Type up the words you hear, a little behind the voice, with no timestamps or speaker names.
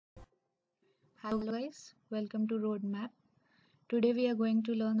Hello guys, welcome to Roadmap. Today we are going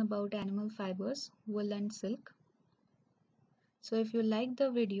to learn about animal fibers, wool and silk. So if you like the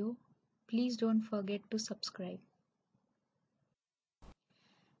video, please don't forget to subscribe.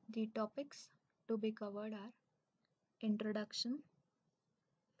 The topics to be covered are introduction,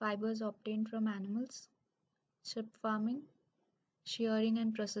 fibers obtained from animals, shhep farming, shearing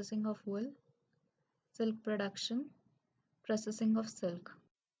and processing of wool, silk production, processing of silk.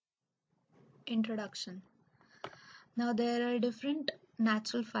 Introduction. Now there are different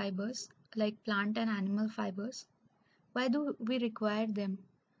natural fibers like plant and animal fibers. Why do we require them?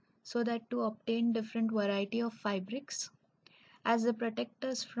 So that to obtain different variety of fabrics as they protect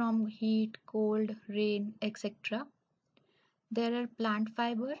us from heat, cold, rain, etc. There are plant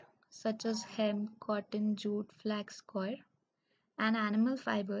fiber such as hemp, cotton, jute, flax, coir, and animal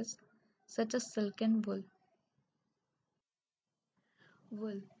fibers such as silk and wool.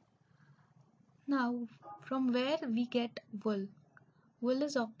 Wool. Now, from where we get wool? Wool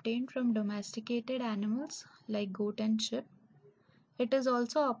is obtained from domesticated animals like goat and sheep. It is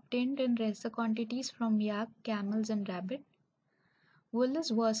also obtained in lesser quantities from yak, camels, and rabbit. Wool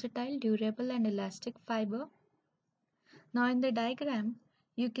is versatile, durable, and elastic fiber. Now, in the diagram,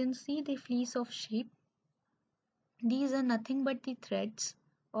 you can see the fleece of sheep. These are nothing but the threads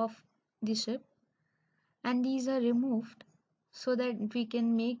of the sheep, and these are removed so that we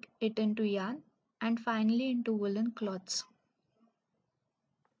can make it into yarn and finally into woolen cloths.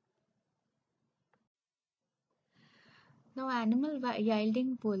 Now, animal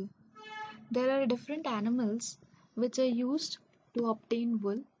yielding wool. There are different animals which are used to obtain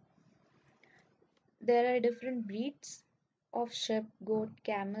wool. There are different breeds of sheep, goat,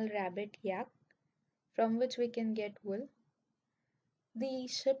 camel, rabbit, yak from which we can get wool. The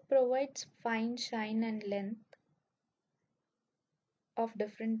sheep provides fine shine and length of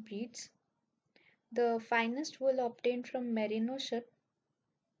different breeds. The finest wool obtained from merino sheep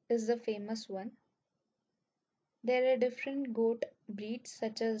is the famous one. There are different goat breeds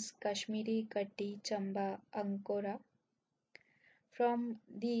such as Kashmiri, Katti, Chamba, Angora. From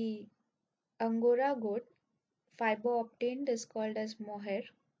the Angora goat, fiber obtained is called as mohair.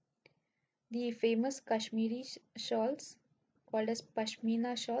 The famous Kashmiri shawls called as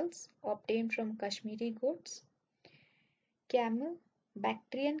Pashmina shawls obtained from Kashmiri goats. Camel,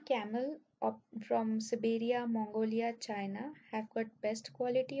 Bactrian camel from Siberia, Mongolia, China have got best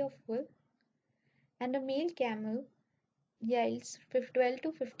quality of wool. And a male camel yields 12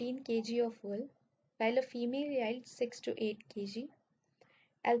 to 15 kg of wool, while a female yields 6 to 8 kg.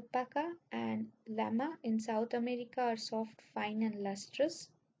 Alpaca and llama in South America are soft, fine, and lustrous.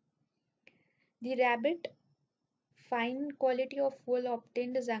 The rabbit, fine quality of wool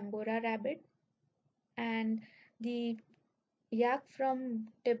obtained is Angora rabbit, and the yak from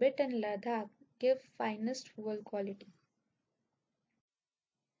Tibet and Ladakh give finest wool quality.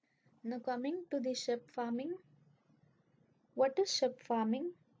 Now coming to the sheep farming. What is sheep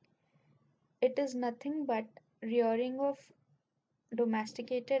farming? It is nothing but rearing of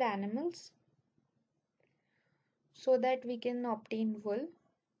domesticated animals so that we can obtain wool.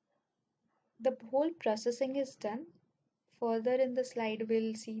 The whole processing is done. Further in the slide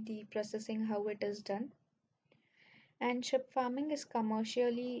we'll see the processing, how it is done. And sheep farming is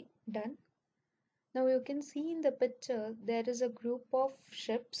commercially done. Now you can see in the picture there is a group of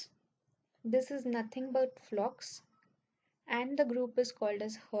sheep. This is nothing but flocks, and the group is called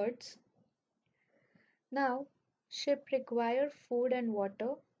as herds. Now sheep require food and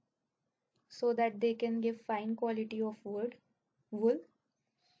water so that they can give fine quality of wool.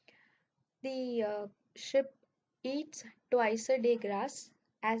 The sheep eats twice a day grass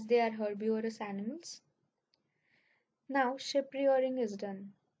as they are herbivorous animals. Now sheep rearing is done.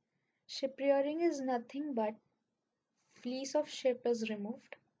 Sheep rearing is nothing but fleece of sheep is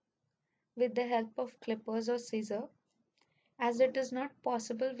removed with the help of clippers or scissor, as it is not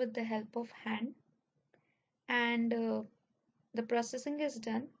possible with the help of hand, and the processing is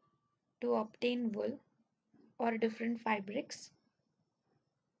done to obtain wool or different fabrics.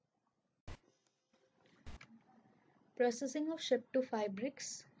 Processing of sheep to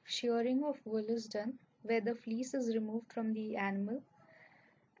fabrics. Shearing of wool is done where the fleece is removed from the animal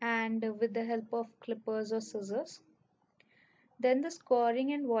and with the help of clippers or scissors. Then the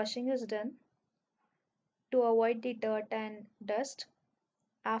scouring and washing is done to avoid the dirt and dust.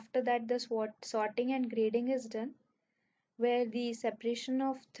 After that, the sorting and grading is done where the separation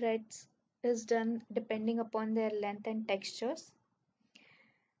of threads is done depending upon their length and textures.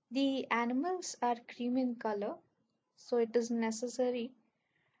 The animals are cream in color, so it is necessary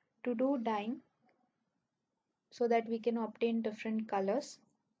to do dyeing so that we can obtain different colors.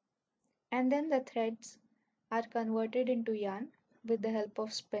 And then the threads are converted into yarn with the help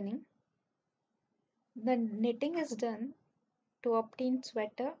of spinning. The knitting is done to obtain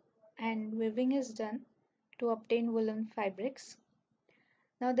sweater and weaving is done to obtain woolen fabrics.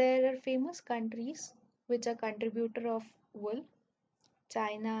 Now there are famous countries which are contributor of wool: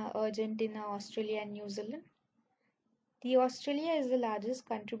 China, Argentina, Australia and New Zealand. The Australia is the largest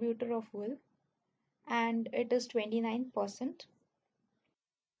contributor of wool and it is 29%.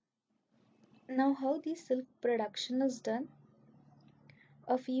 Now how the silk production is done?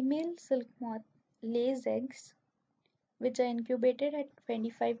 A female silk moth lays eggs which are incubated at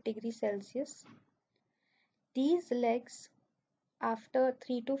 25 degrees Celsius. These legs after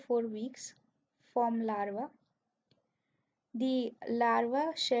 3 to 4 weeks form larvae. The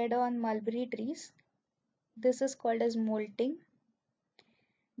larvae shed on mulberry trees. This is called as molting.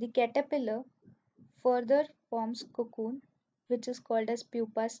 The caterpillar further forms cocoon which is called as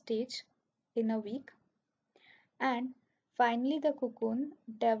pupa stage in a week, and finally the cocoon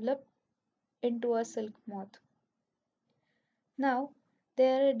develops into a silk moth. Now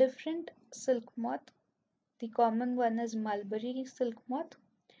there are different silk moth. The common one is mulberry silk moth.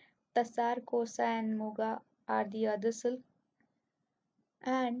 Tassar, kosa and moga are the other silk,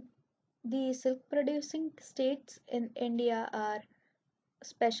 and the silk producing states in India are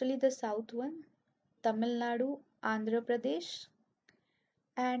especially the south one, Tamil Nadu, Andhra Pradesh,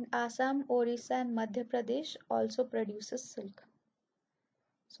 and Assam, Orissa and Madhya Pradesh also produces silk.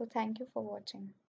 So thank you for watching.